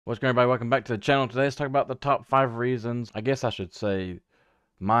What's going on, everybody? Welcome back to the channel. Today let's talk about the top 5 reasons. I guess I should say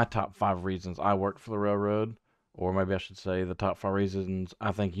my top 5 reasons I work for the railroad. Or maybe I should say the top 5 reasons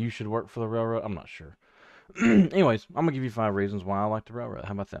I think you should work for the railroad. I'm not sure. Anyways, I'm going to give you 5 reasons why I like the railroad.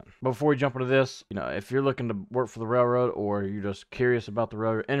 How about that? Before we jump into this, if you're looking to work for the railroad or you're just curious about the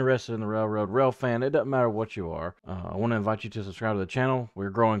railroad, interested in the railroad, rail fan, it doesn't matter what you are. I want to invite you to subscribe to the channel.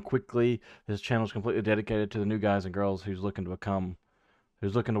 We're growing quickly. This channel is completely dedicated to the new guys and girls who's looking to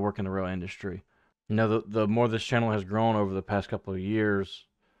work in the rail industry. The more this channel has grown over the past couple of years,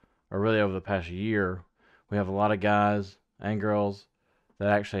 or really over the past year, we have a lot of guys and girls that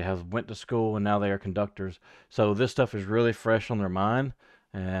actually have went to school and now they are conductors. So this stuff is really fresh on their mind.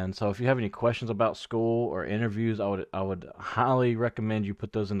 And so if you have any questions about school or interviews, I would highly recommend you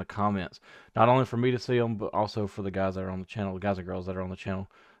put those in the comments. Not only for me to see them, but also for the guys that are on the channel, the guys and girls that are on the channel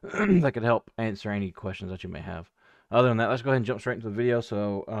that could help answer any questions that you may have. Other than that, let's go ahead and jump straight into the video.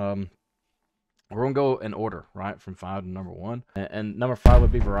 So we're going to go in order, right, from 5 to number 1. And number 5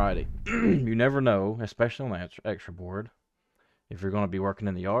 would be variety. You never know, especially on the extra board, if you're going to be working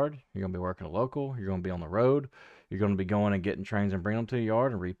in the yard, you're going to be working local, you're going to be on the road, you're going to be going and getting trains and bringing them to the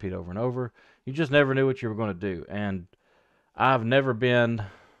yard and repeat over and over. You just never knew what you were going to do. And I've never been,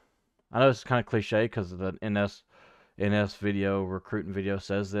 I know it's kind of cliche because the NS video, recruiting video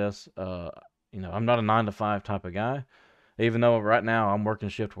says this. I'm not a 9 to 5 type of guy. Even though right now I'm working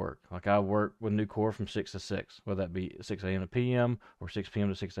shift work. Like I work with Nucor from 6 to 6, whether that be 6 a.m. to p.m. or 6 p.m.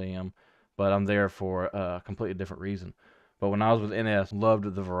 to 6 a.m. But I'm there for a completely different reason. But when I was with NS,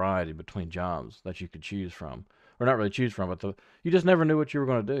 loved the variety between jobs that you could choose from. Or not really choose from, but you just never knew what you were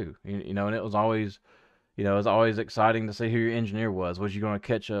going to do. And it was always, it was always exciting to see who your engineer was. Was you going to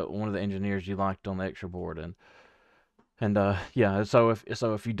catch one of the engineers you liked on the extra board? And yeah, so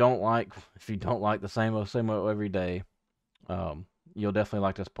if you don't like the same old every day, you'll definitely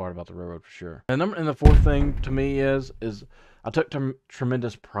like this part about the railroad for sure. And the fourth thing to me is I took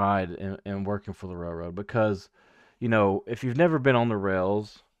tremendous pride in working for the railroad because, if you've never been on the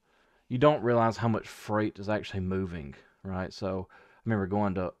rails, you don't realize how much freight is actually moving, right? So I remember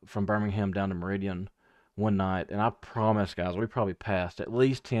going from Birmingham down to Meridian one night, and I promise, guys, we probably passed at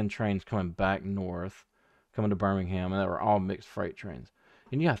least 10 trains coming back north, coming to Birmingham, and they were all mixed freight trains.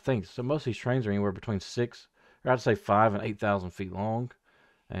 And you got to think, so most of these trains are anywhere between 6, or I'd say 5 and 8,000 feet long,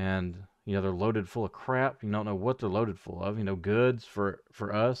 and they're loaded full of crap. You don't know what they're loaded full of. Goods for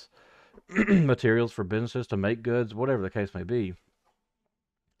us, materials for businesses to make goods, whatever the case may be.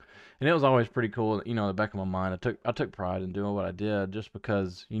 And it was always pretty cool. In the back of my mind, I took pride in doing what I did just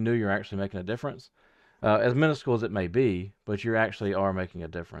because you knew you're actually making a difference. As minuscule as it may be, but you actually are making a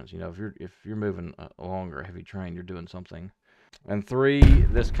difference. If you're moving a longer heavy train, you're doing something. And 3,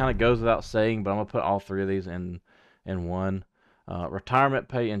 this kind of goes without saying, but I'm gonna put all 3 of these in one. Retirement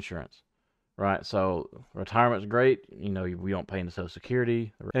pay insurance, right? So retirement's great. We don't pay into Social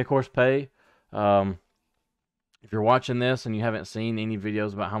Security, and of course pay. If you're watching this and you haven't seen any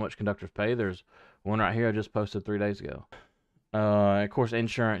videos about how much conductors pay, there's one right here I just posted 3 days ago. Of course,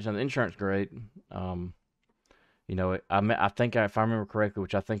 insurance, and the insurance great. I think if I remember correctly,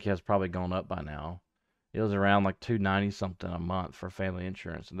 which I think has probably gone up by now, it was around like $290 something a month for family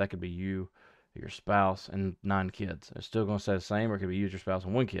insurance, and that could be you, your spouse, and 9 kids. It's still going to stay the same, or it could be you, your spouse,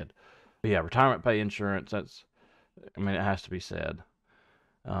 and 1 kid. But yeah, retirement pay insurance. It has to be said.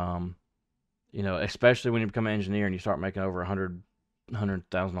 Especially when you become an engineer and you start making over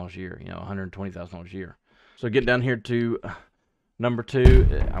 $100,000 a year. $120,000 a year. So get down here to number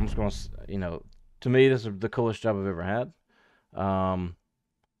 2. I'm just going to, to me, this is the coolest job I've ever had. I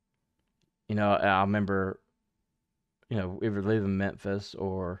remember, either leaving Memphis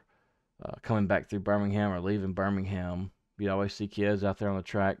or coming back through Birmingham or leaving Birmingham, you'd always see kids out there on the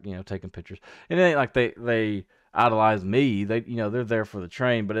track, taking pictures. And it ain't like they idolize me. They're there for the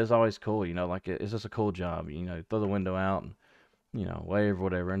train, but it's always cool, like it's just a cool job. Throw the window out and, wave or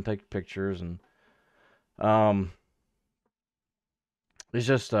whatever and take pictures. And it's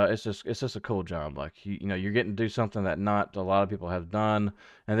just a cool job. Like you're getting to do something that not a lot of people have done,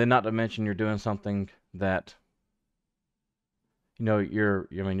 and then not to mention you're doing something that you're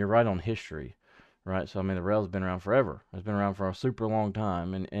right on history, right? So the rail's been around forever. It's been around for a super long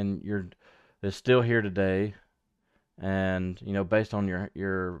time, and it's still here today. And based on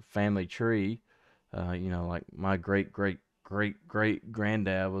your family tree, like my great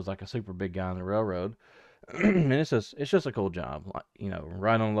granddad was like a super big guy on the railroad. And it's just a cool job. Like,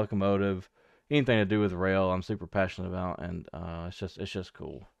 riding on a locomotive, anything to do with rail, I'm super passionate about, and it's just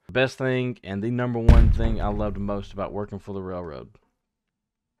cool. The best thing and the number 1 thing I loved most about working for the railroad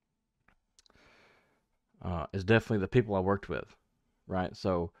is definitely the people I worked with, right?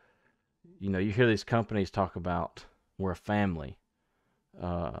 So, you hear these companies talk about we're a family.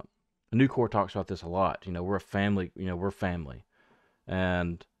 Nucor talks about this a lot. We're a family. We're family.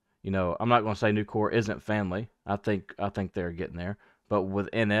 And I'm not going to say Nucor isn't family. I think they're getting there. But with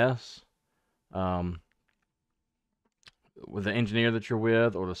NS, um, with the engineer that you're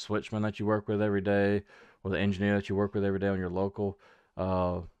with, or the switchman that you work with every day, or the engineer that you work with every day on your local,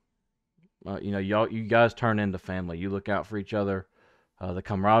 uh, you guys turn into family. You look out for each other. The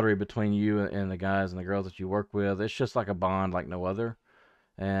camaraderie between you and the guys and the girls that you work with, it's just like a bond like no other.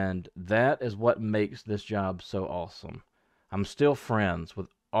 And that is what makes this job so awesome. I'm still friends with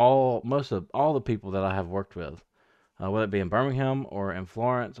most of all the people that I have worked with, whether it be in Birmingham or in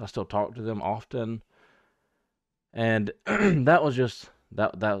Florence. I still talk to them often, and that was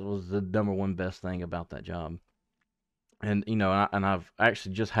the number one best thing about that job. And I've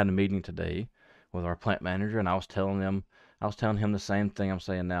actually just had a meeting today with our plant manager, and I was telling him the same thing I'm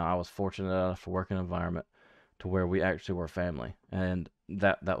saying now. I was fortunate enough to work in an environment to where we actually were family, and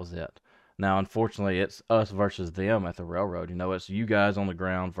that was it. Now, unfortunately, it's us versus them at the railroad. It's you guys on the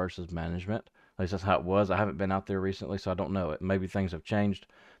ground versus management. At least that's how it was. I haven't been out there recently, so I don't know it. Maybe things have changed,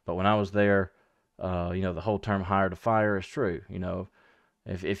 but when I was there, the whole term "hire to fire" is true.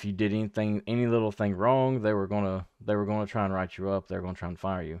 If you did any little thing wrong, they were gonna try and write you up. They were gonna try and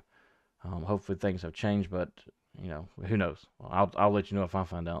fire you. Hopefully things have changed, but who knows? I'll let you know if I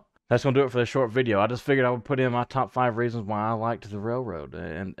find out. That's gonna do it for this short video. I just figured I would put in my top 5 reasons why I liked the railroad,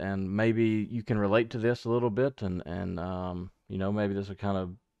 and maybe you can relate to this a little bit, and maybe this will kind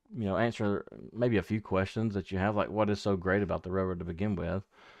of answer maybe a few questions that you have, like what is so great about the railroad to begin with,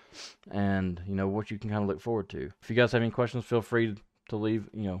 and what you can kind of look forward to. If you guys have any questions, feel free to leave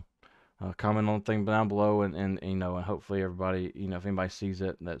comment on the thing down below, and hopefully everybody, if anybody sees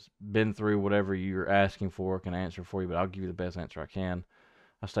it that's been through whatever you're asking for, can answer for you. But I'll give you the best answer I can.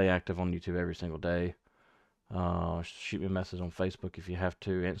 I stay active on YouTube every single day. Shoot me a message on Facebook if you have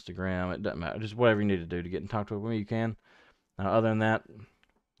to, Instagram, it doesn't matter. Just whatever you need to do to get in touch with me, you can. Other than that,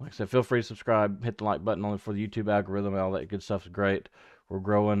 like I said, feel free to subscribe, hit the like button on it for the YouTube algorithm. All that good stuff is great. We're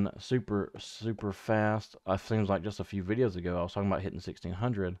growing super, super fast. It seems like just a few videos ago I was talking about hitting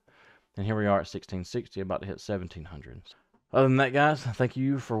 1,600, and here we are at 1,660, about to hit 1,700. Other than that, guys, thank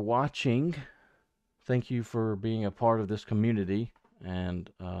you for watching. Thank you for being a part of this community, and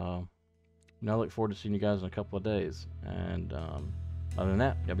I look forward to seeing you guys in a couple of days. And other than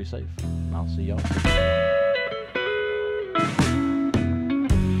that, y'all be safe. I'll see y'all.